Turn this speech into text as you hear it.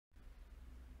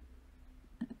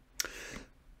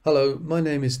Hello, my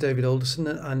name is David Alderson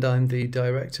and I'm the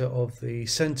Director of the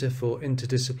Centre for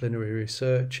Interdisciplinary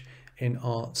Research in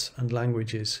Arts and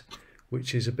Languages,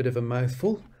 which is a bit of a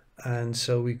mouthful, and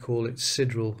so we call it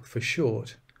CIDRAL for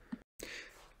short.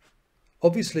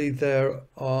 Obviously, there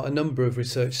are a number of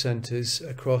research centres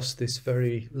across this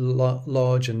very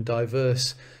large and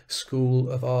diverse school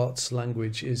of arts,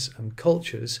 languages and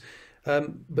cultures,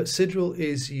 but CIDRAL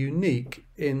is unique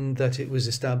in that it was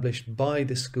established by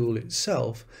the school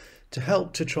itself to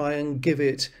help to try and give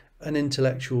it an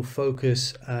intellectual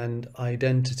focus and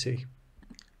identity.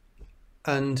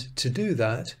 And to do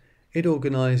that, it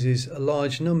organises a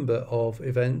large number of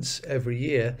events every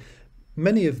year,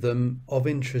 many of them of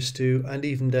interest to and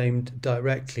even aimed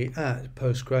directly at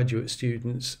postgraduate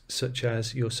students such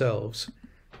as yourselves.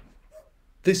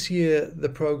 This year, the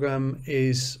programme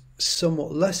is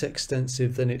somewhat less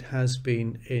extensive than it has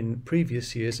been in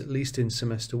previous years, at least in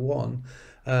semester one,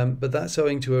 but that's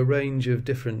owing to a range of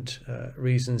different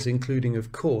reasons, including,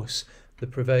 of course, the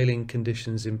prevailing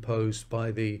conditions imposed by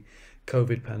the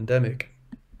COVID pandemic.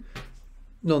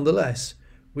 Nonetheless,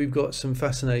 we've got some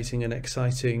fascinating and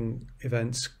exciting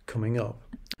events coming up.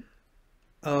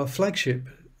 Our flagship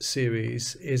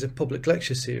series is a public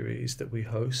lecture series that we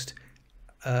host,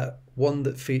 one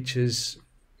that features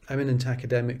eminent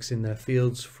academics in their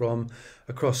fields from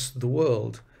across the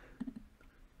world.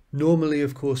 Normally,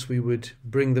 of course, we would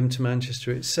bring them to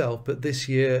Manchester itself, but this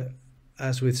year,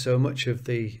 as with so much of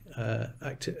the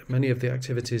many of the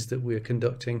activities that we're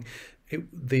conducting,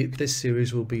 this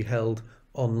series will be held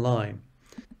online.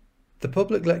 The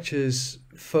public lectures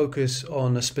focus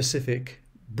on a specific,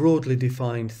 broadly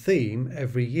defined theme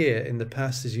every year. In the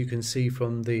past, as you can see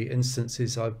from the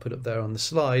instances I've put up there on the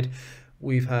slide,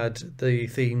 we've had the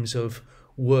themes of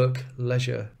work,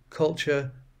 leisure,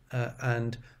 culture,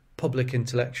 and public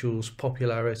intellectuals,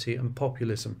 popularity and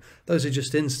populism. Those are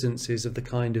just instances of the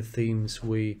kind of themes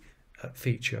we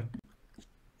feature.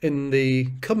 In the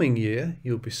coming year,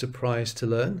 you'll be surprised to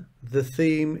learn, the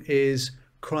theme is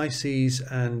crises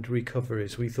and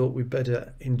recoveries. We thought we'd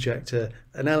better inject an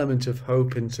element of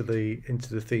hope into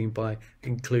the theme by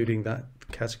including that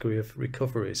category of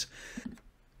recoveries.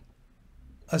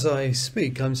 As I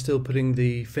speak, I'm still putting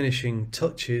the finishing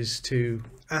touches to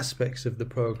aspects of the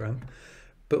programme,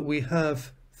 but we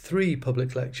have 3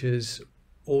 public lectures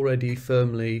already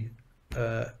firmly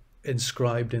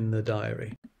inscribed in the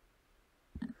diary.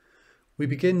 We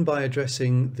begin by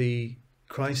addressing the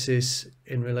crisis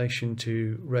in relation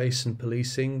to race and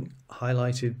policing,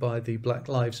 highlighted by the Black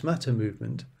Lives Matter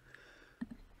movement.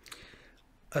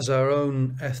 As our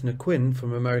own Ethna Quinn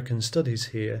from American Studies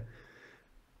here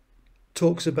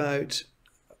talks about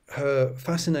her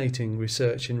fascinating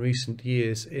research in recent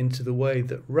years into the way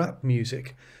that rap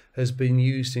music has been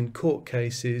used in court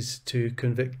cases to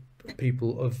convict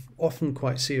people of often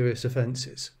quite serious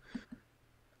offences.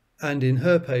 And in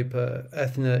her paper,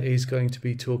 Ethna is going to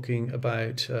be talking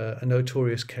about a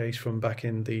notorious case from back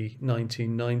in the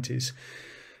 1990s,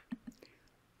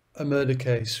 a murder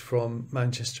case from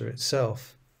Manchester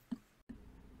itself.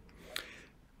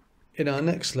 In our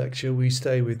next lecture, we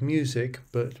stay with music,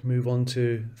 but move on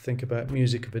to think about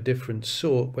music of a different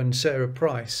sort when Sarah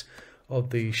Price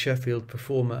of the Sheffield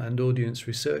Performer and Audience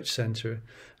Research Centre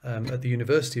at the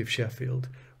University of Sheffield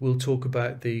will talk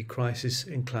about the crisis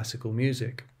in classical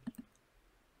music.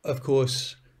 Of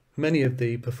course, many of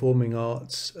the performing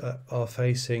arts are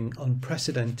facing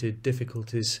unprecedented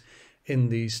difficulties in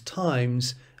these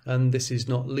times, and this is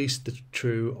not least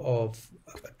true of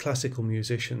classical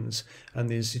musicians and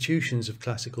the institutions of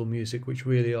classical music, which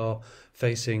really are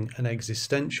facing an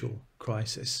existential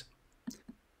crisis.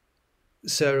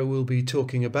 Sarah will be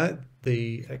talking about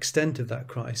the extent of that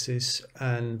crisis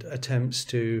and attempts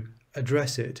to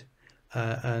address it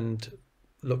and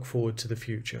look forward to the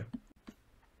future.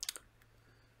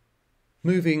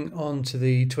 Moving on to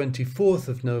the 24th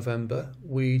of November,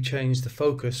 we changed the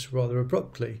focus rather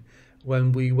abruptly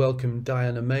when we welcomed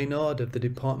Diana Maynard of the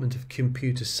Department of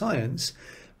Computer Science.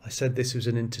 I said this was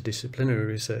an interdisciplinary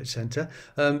research centre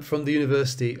from the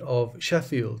University of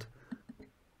Sheffield.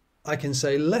 I can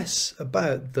say less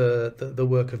about the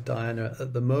work of Diana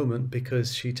at the moment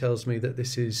because she tells me that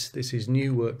this is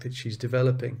new work that she's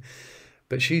developing.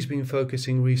 But she's been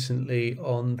focusing recently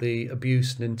on the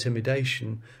abuse and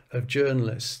intimidation of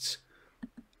journalists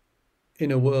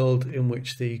in a world in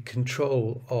which the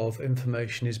control of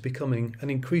information is becoming an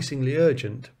increasingly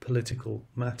urgent political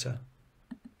matter.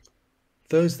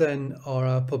 Those then are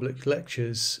our public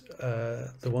lectures,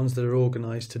 the ones that are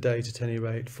organised to date at any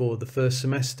rate for the first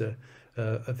semester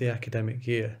of the academic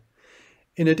year.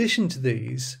 In addition to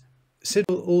these,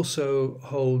 CIDRAL also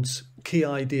holds key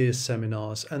ideas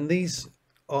seminars, and these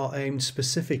are aimed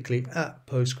specifically at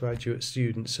postgraduate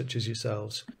students such as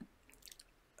yourselves.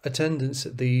 Attendance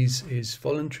at these is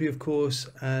voluntary, of course,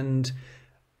 and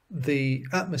the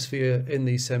atmosphere in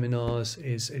these seminars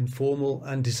is informal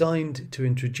and designed to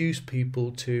introduce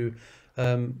people to,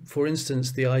 for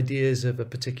instance, the ideas of a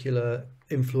particular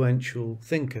influential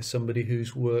thinker, somebody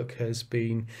whose work has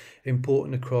been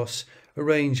important across a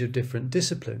range of different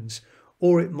disciplines.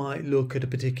 Or it might look at a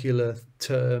particular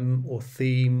term or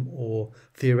theme or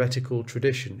theoretical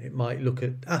tradition. It might look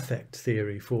at affect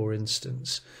theory, for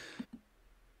instance.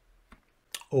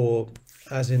 Or,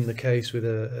 as in the case with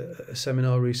a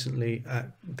seminar recently,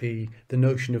 at the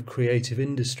notion of creative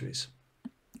industries.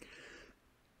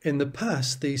 In the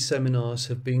past, these seminars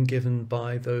have been given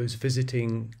by those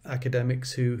visiting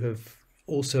academics who have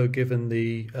also given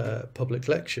the public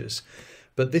lectures.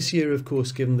 But this year, of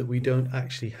course, given that we don't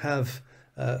actually have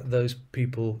those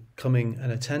people coming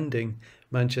and attending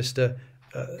Manchester,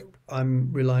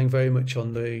 I'm relying very much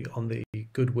on the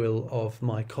goodwill of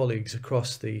my colleagues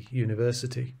across the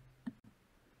university.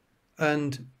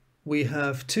 And we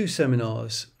have two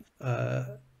seminars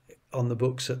on the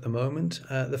books at the moment.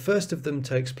 The first of them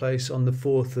takes place on the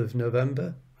 4th of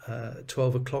November,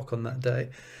 12 o'clock on that day,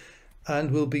 and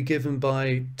will be given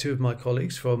by two of my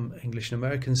colleagues from English and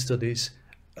American Studies,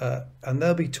 and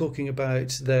they'll be talking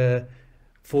about their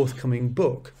forthcoming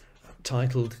book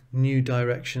titled New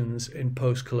Directions in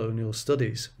Post-Colonial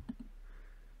Studies.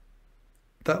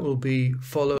 That will be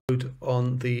followed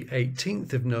on the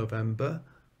 18th of November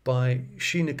by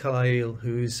Sheena Kalail,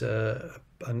 who's a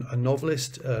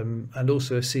novelist and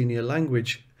also a senior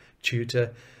language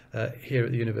tutor here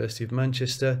at the University of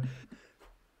Manchester.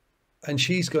 And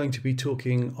she's going to be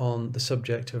talking on the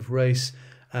subject of race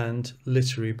and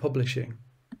literary publishing.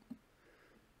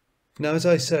 Now, as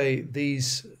I say,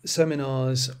 these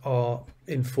seminars are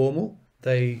informal.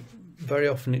 They very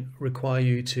often require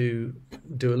you to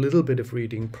do a little bit of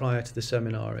reading prior to the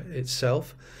seminar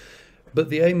itself. But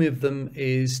the aim of them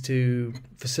is to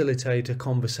facilitate a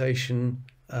conversation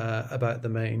about the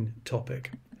main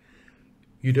topic.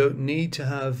 You don't need to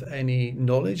have any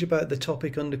knowledge about the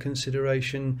topic under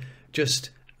consideration, just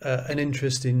an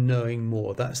interest in knowing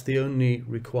more. That's the only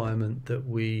requirement that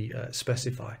we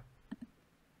specify.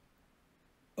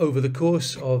 Over the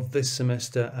course of this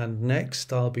semester and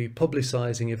next, I'll be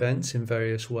publicising events in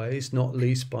various ways, not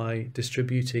least by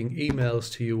distributing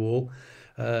emails to you all,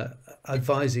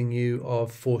 advising you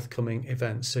of forthcoming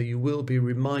events. So you will be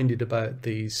reminded about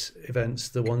these events,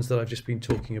 the ones that I've just been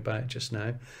talking about just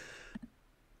now.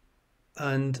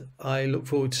 And I look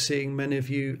forward to seeing many of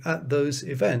you at those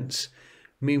events.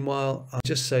 Meanwhile, I'll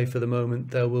just say for the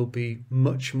moment, there will be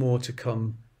much more to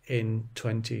come in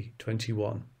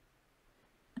 2021.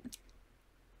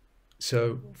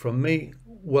 So from me,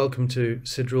 welcome to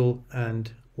CIDRAL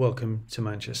and welcome to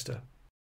Manchester.